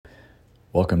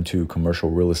Welcome to Commercial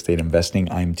Real Estate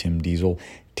Investing. I'm Tim Diesel.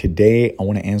 Today, I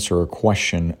want to answer a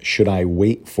question: should I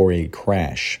wait for a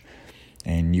crash?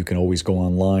 And you can always go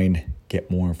online,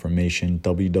 get more information,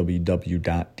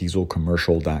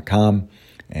 www.dieselcommercial.com,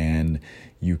 and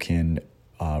you can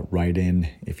write in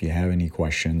if you have any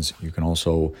questions. You can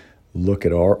also look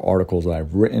at our articles that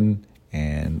I've written,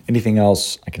 and anything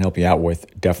else I can help you out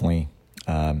with, definitely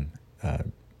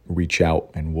reach out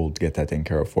and we'll get that taken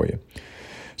care of for you.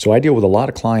 So I deal with a lot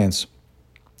of clients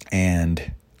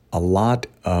and a lot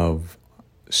of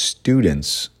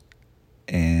students,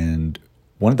 and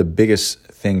one of the biggest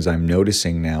things I'm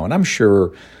noticing now, and I'm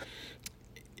sure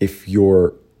if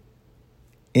you're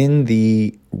in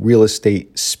the real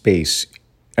estate space,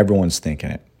 everyone's thinking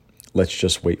it. Let's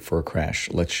just wait for a crash.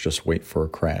 Let's just wait for a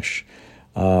crash.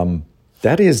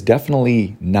 That is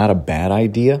definitely not a bad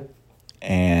idea.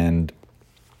 And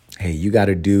hey, you got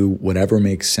to do whatever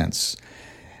makes sense.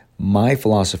 My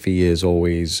philosophy is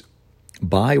always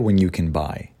buy when you can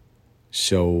buy.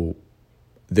 So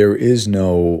there is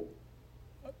no,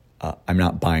 I'm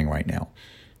not buying right now.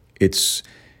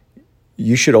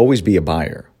 You should always be a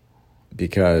buyer,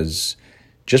 because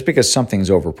just because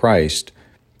something's overpriced,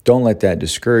 don't let that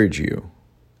discourage you.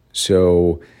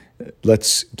 So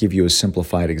let's give you a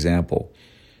simplified example.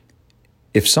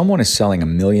 If someone is selling $1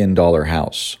 million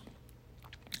house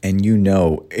and you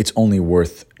know it's only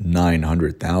worth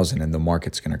 $900,000 and the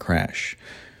market's going to crash,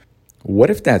 what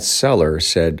if that seller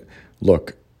said,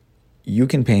 look, you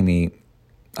can pay me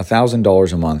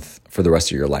 $1,000 a month for the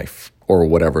rest of your life, or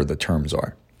whatever the terms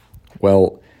are?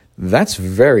 Well, that's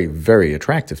very, very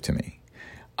attractive to me.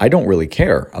 I don't really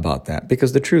care about that,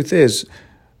 because the truth is,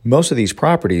 most of these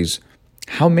properties,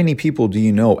 how many people do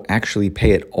you know actually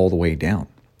pay it all the way down?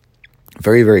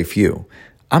 Very, very few.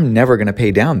 I'm never going to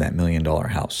pay down that $1 million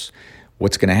house.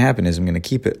 What's going to happen is I'm going to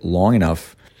keep it long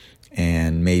enough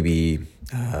and maybe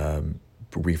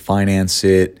refinance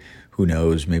it. Who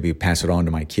knows? Maybe pass it on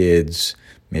to my kids.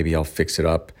 Maybe I'll fix it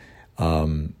up.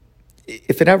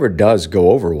 If it ever does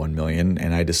go over $1 million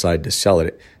and I decide to sell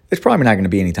it, it's probably not going to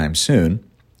be anytime soon.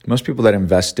 Most people that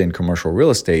invest in commercial real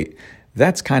estate,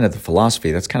 that's kind of the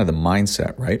philosophy. That's kind of the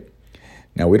mindset, right?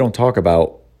 Now, we don't talk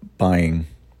about buying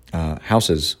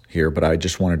houses here, but I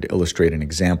just wanted to illustrate an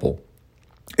example.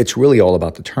 It's really all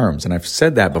about the terms. And I've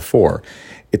said that before.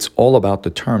 It's all about the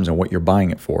terms and what you're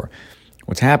buying it for.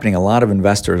 What's happening, a lot of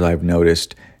investors I've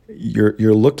noticed,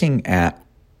 you're looking at,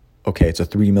 okay, it's a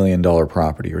 $3 million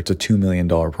property or it's a $2 million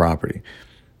property.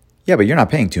 Yeah, but you're not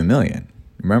paying $2 million.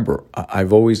 Remember,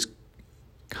 I've always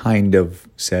kind of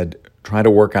said, try to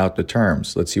work out the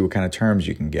terms. Let's see what kind of terms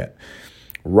you can get.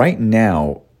 Right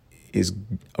now is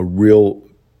a real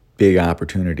big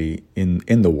opportunity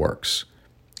in the works.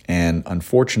 And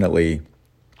unfortunately,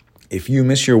 if you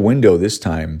miss your window this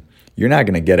time, you're not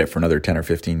going to get it for another 10 or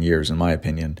 15 years, in my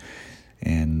opinion.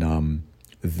 And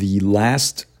the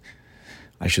last,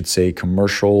 I should say,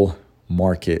 commercial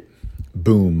market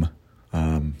boom,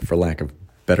 for lack of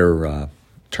better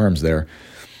terms there,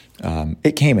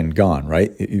 it came and gone,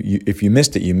 right? If you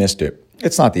missed it, you missed it.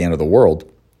 It's not the end of the world.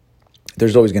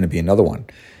 There's always going to be another one.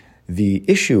 The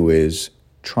issue is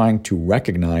trying to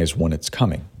recognize when it's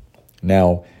coming.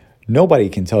 Now, nobody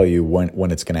can tell you when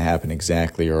it's going to happen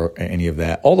exactly or any of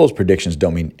that. All those predictions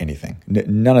don't mean anything.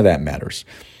 None of that matters.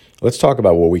 Let's talk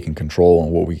about what we can control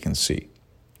and what we can see.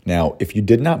 Now, if you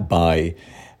did not buy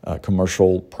a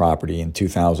commercial property in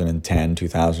 2010,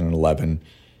 2011,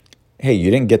 hey,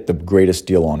 you didn't get the greatest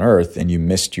deal on earth and you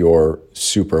missed your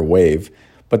super wave,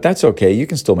 but that's okay. You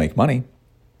can still make money.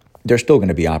 There's still going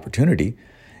to be opportunity.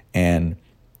 And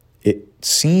it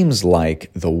seems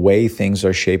like the way things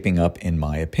are shaping up, in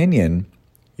my opinion,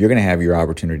 you're going to have your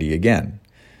opportunity again.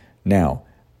 Now,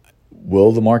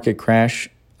 will the market crash?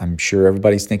 I'm sure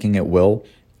everybody's thinking it will,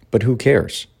 but who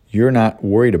cares? You're not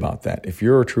worried about that. If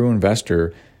you're a true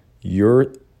investor,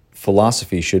 your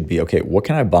philosophy should be, okay, what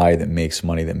can I buy that makes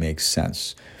money, that makes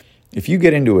sense? If you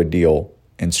get into a deal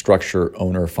and structure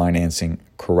owner financing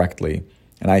correctly,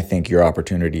 and I think your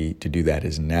opportunity to do that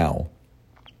is now,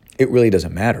 it really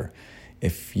doesn't matter.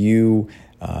 If you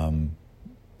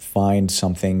find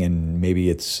something and maybe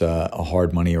it's a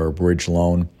hard money or a bridge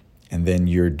loan, and then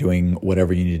you're doing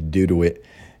whatever you need to do to it,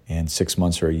 and 6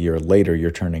 months or a year later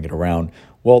you're turning it around,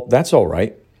 well, that's all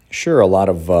right. Sure, a lot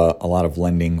of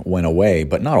lending went away,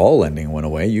 but not all lending went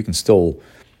away. You can still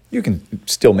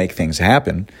make things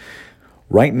happen.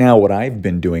 Right now, what I've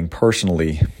been doing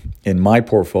personally in my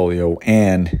portfolio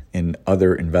and in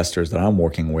other investors that I'm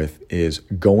working with is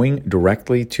going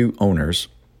directly to owners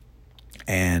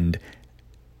and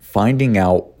finding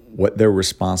out what they're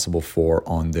responsible for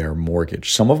on their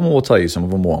mortgage. Some of them will tell you, some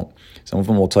of them won't. Some of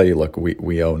them will tell you, look,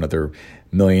 we owe another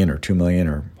million or 2 million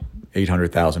or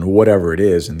 800,000 or whatever it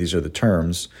is, and these are the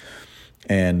terms.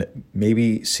 And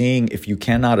maybe seeing if you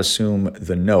cannot assume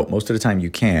the note, most of the time you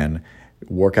can,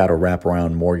 work out a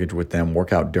wraparound mortgage with them,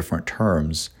 work out different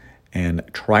terms, and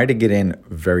try to get in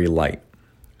very light.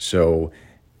 So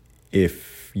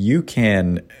if you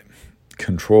can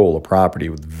control a property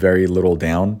with very little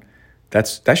down,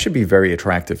 that should be very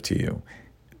attractive to you.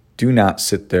 Do not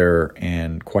sit there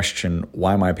and question,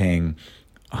 why am I paying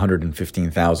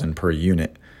 $115,000 per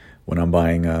unit when I'm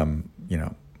buying a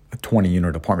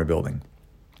 20-unit apartment building?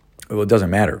 Well, it doesn't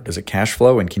matter. Does it cash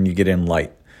flow, and can you get in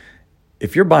light?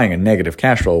 If you're buying a negative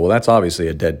cash flow, well, that's obviously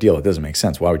a dead deal. It doesn't make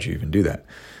sense. Why would you even do that?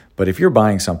 But if you're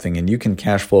buying something and you can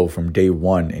cash flow from day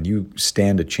one and you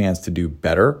stand a chance to do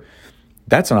better,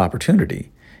 that's an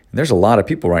opportunity. And there's a lot of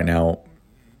people right now,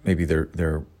 maybe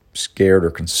they're scared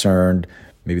or concerned.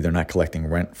 Maybe they're not collecting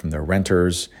rent from their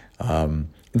renters. And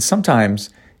sometimes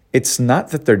it's not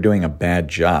that they're doing a bad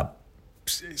job.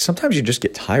 Sometimes you just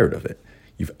get tired of it.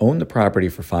 You've owned the property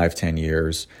for 5-10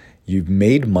 years. You've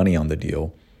made money on the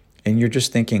deal. And you're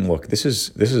just thinking, look, this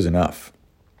is enough.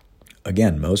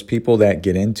 Again, most people that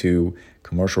get into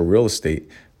commercial real estate,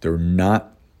 they're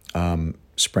not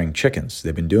spring chickens.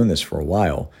 They've been doing this for a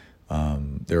while.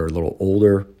 They're a little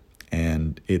older,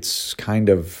 and it's kind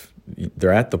of,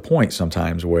 they're at the point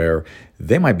sometimes where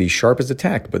they might be sharp as a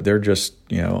tack, but they're just,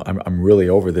 I'm really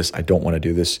over this. I don't want to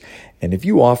do this. And if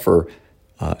you offer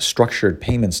structured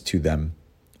payments to them,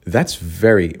 that's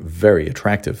very, very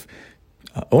attractive.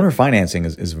 Owner financing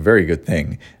is a very good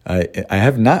thing. I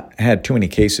have not had too many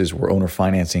cases where owner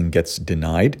financing gets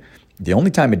denied. The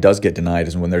only time it does get denied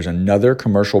is when there's another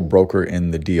commercial broker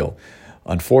in the deal.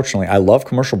 Unfortunately, I love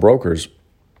commercial brokers.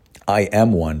 I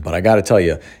am one, but I got to tell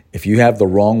you, if you have the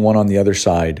wrong one on the other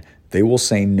side, they will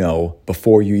say no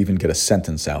before you even get a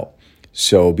sentence out.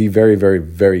 So be very, very,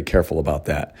 very careful about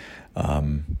that.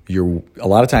 A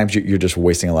lot of times you're just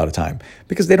wasting a lot of time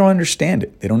because they don't understand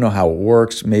it. They don't know how it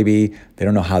works. Maybe they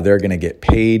don't know how they're going to get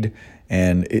paid.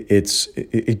 And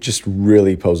it just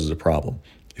really poses a problem.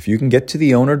 If you can get to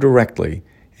the owner directly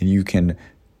and you can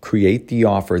create the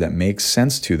offer that makes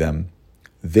sense to them,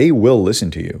 they will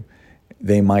listen to you.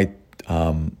 They might,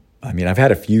 I've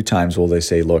had a few times where they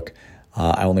say, look,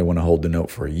 I only want to hold the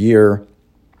note for a year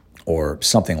or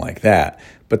something like that.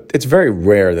 But it's very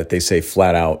rare that they say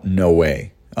flat out, no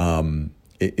way.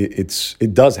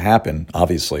 It does happen,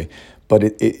 obviously, but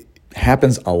it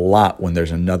happens a lot when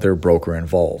there's another broker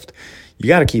involved. You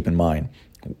got to keep in mind,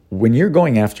 when you're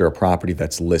going after a property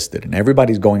that's listed and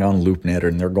everybody's going on LoopNet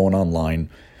and they're going online,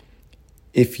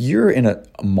 if you're in a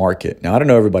market, now I don't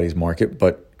know everybody's market,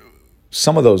 but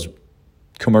some of those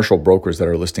commercial brokers that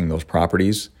are listing those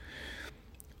properties,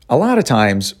 a lot of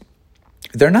times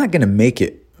they're not going to make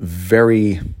it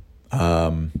very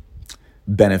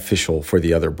beneficial for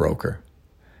the other broker.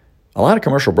 A lot of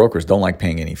commercial brokers don't like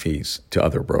paying any fees to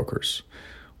other brokers.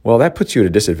 Well, that puts you at a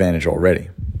disadvantage already,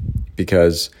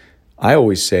 because I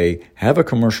always say, have a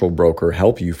commercial broker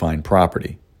help you find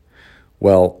property.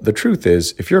 Well, the truth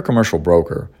is, if you're a commercial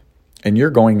broker and you're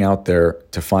going out there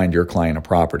to find your client a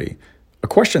property, a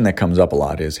question that comes up a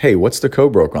lot is, hey, what's the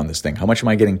co-broker on this thing? How much am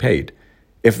I getting paid?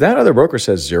 If that other broker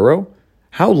says zero,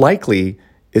 how likely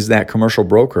is that commercial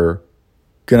broker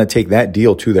going to take that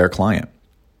deal to their client?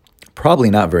 Probably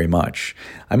not very much.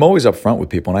 I'm always upfront with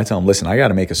people and I tell them, listen, I got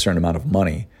to make a certain amount of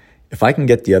money. If I can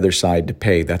get the other side to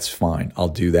pay, that's fine. I'll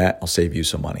do that. I'll save you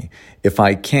some money. If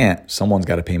I can't, someone's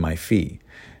got to pay my fee.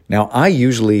 Now, I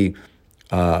usually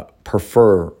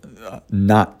prefer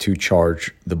not to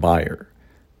charge the buyer,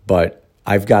 but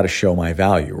I've got to show my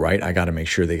value, right? I got to make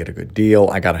sure they get a good deal.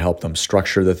 I got to help them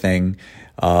structure the thing.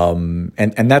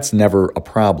 And that's never a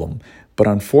problem. But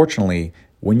unfortunately,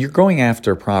 when you're going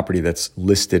after a property that's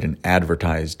listed and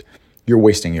advertised, you're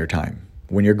wasting your time.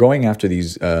 When you're going after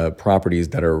these properties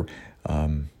that are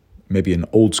maybe an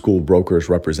old school broker is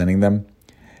representing them,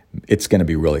 it's going to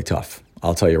be really tough.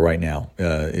 I'll tell you right now,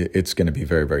 it's going to be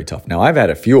very, very tough. Now, I've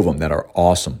had a few of them that are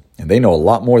awesome, and they know a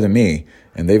lot more than me,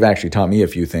 and they've actually taught me a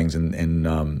few things,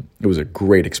 and it was a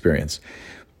great experience.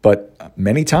 But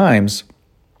many times,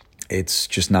 it's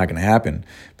just not going to happen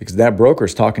because that broker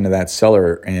is talking to that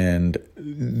seller, and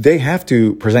they have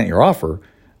to present your offer.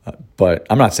 But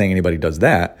I'm not saying anybody does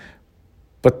that,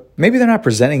 but maybe they're not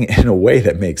presenting it in a way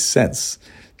that makes sense.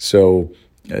 So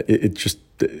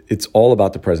it's all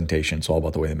about the presentation. It's all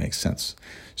about the way that makes sense.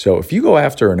 So if you go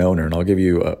after an owner, and I'll give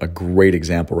you a great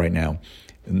example right now.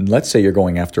 Let's say you're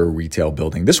going after a retail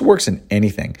building. This works in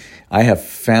anything. I have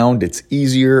found it's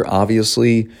easier,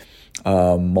 obviously,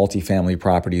 multifamily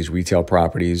properties, retail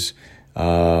properties,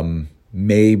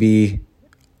 maybe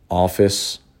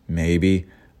office, maybe.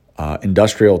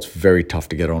 Industrial, it's very tough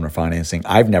to get owner financing.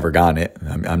 I've never gotten it.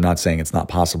 I'm not saying it's not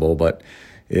possible, but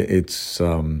it's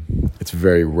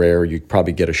very rare. You'd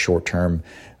probably get a short-term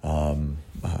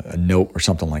a note or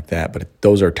something like that, but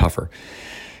those are tougher.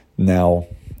 Now,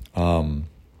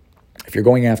 if you're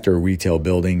going after a retail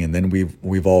building, and then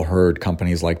we've all heard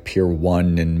companies like Pier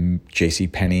 1 and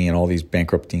JCPenney and all these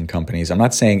bankrupting companies. I'm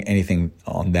not saying anything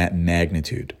on that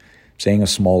magnitude. I'm saying a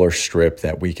smaller strip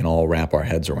that we can all wrap our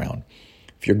heads around.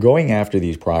 If you're going after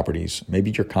these properties,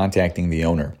 maybe you're contacting the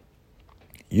owner.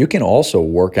 You can also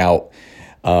work out,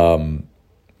 I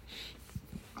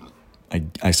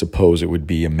suppose it would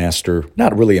be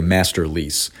not really a master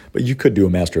lease, but you could do a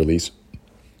master lease.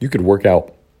 You could work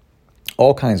out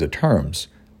all kinds of terms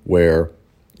where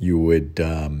you would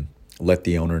let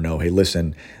the owner know, hey,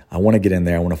 listen, I want to get in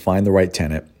there. I want to find the right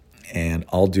tenant, and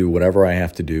I'll do whatever I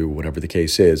have to do, whatever the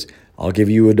case is. I'll give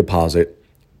you a deposit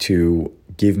to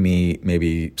give me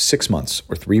maybe 6 months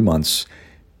or 3 months.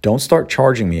 Don't start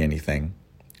charging me anything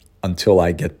until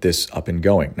I get this up and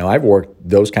going. Now, I've worked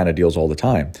those kind of deals all the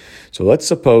time. So let's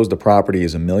suppose the property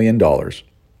is $1 million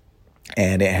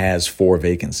and it has 4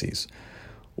 vacancies.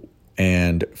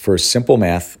 And for simple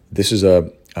math, this is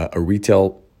a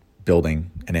retail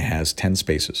building and it has 10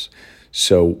 spaces.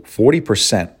 So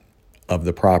 40% of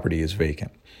the property is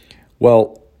vacant.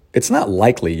 Well, it's not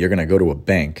likely you're going to go to a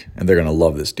bank and they're going to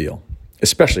love this deal,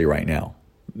 especially right now.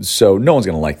 So no one's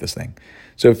going to like this thing.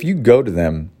 So if you go to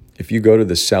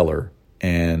the seller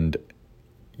and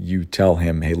you tell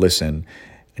him, hey, listen,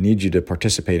 I need you to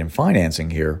participate in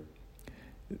financing here,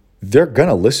 they're going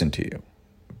to listen to you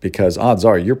because odds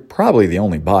are you're probably the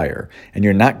only buyer and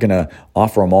you're not going to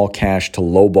offer them all cash to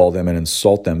lowball them and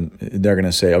insult them. They're going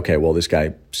to say, okay, well, this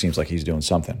guy seems like he's doing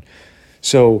something.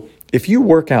 So if you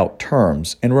work out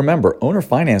terms, and remember, owner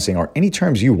financing are any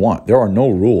terms you want. There are no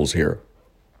rules here.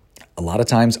 A lot of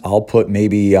times I'll put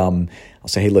maybe, I'll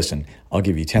say, hey, listen, I'll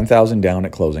give you $10,000 down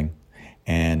at closing,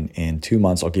 and in 2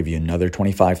 months, I'll give you another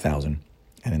 $25,000.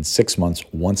 And in 6 months,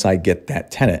 once I get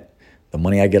that tenant, the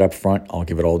money I get up front, I'll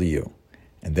give it all to you.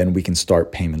 And then we can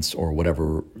start payments or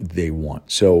whatever they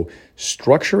want. So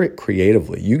structure it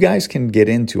creatively. You guys can get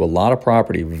into a lot of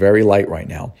property very light right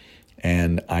now.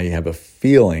 And I have a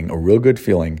real good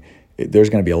feeling, there's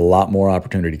going to be a lot more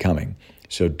opportunity coming.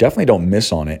 So definitely don't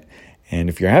miss on it. And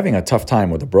if you're having a tough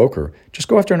time with a broker, just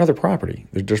go after another property.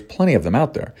 There's plenty of them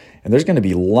out there. And there's going to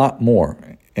be a lot more.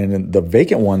 And the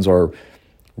vacant ones are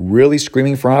really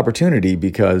screaming for opportunity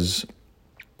because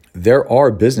there are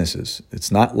businesses.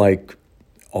 It's not like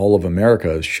all of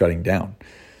America is shutting down.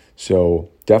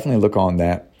 So definitely look on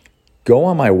that. Go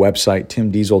on my website,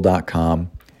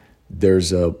 timdiesel.com.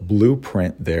 There's a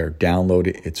blueprint there. Download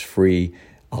it. It's free.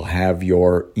 I'll have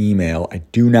your email. I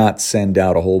do not send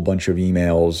out a whole bunch of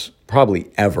emails,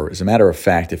 probably ever. As a matter of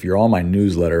fact, if you're on my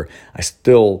newsletter, I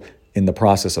still in the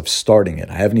process of starting it.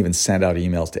 I haven't even sent out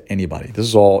emails to anybody. This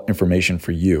is all information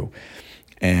for you.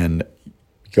 And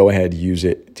go ahead, use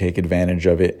it, take advantage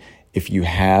of it. If you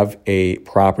have a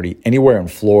property anywhere in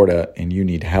Florida and you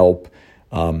need help,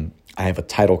 I have a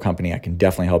title company. I can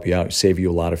definitely help you out, save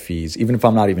you a lot of fees, even if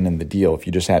I'm not even in the deal. If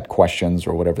you just had questions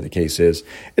or whatever the case is,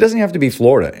 it doesn't have to be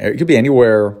Florida. It could be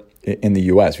anywhere in the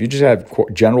U.S. If you just have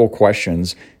general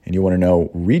questions and you want to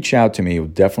know, reach out to me. We'll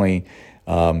definitely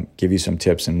give you some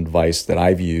tips and advice that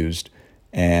I've used.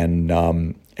 And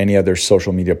any other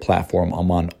social media platform,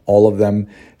 I'm on all of them.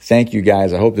 Thank you,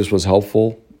 guys. I hope this was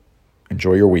helpful.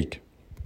 Enjoy your week.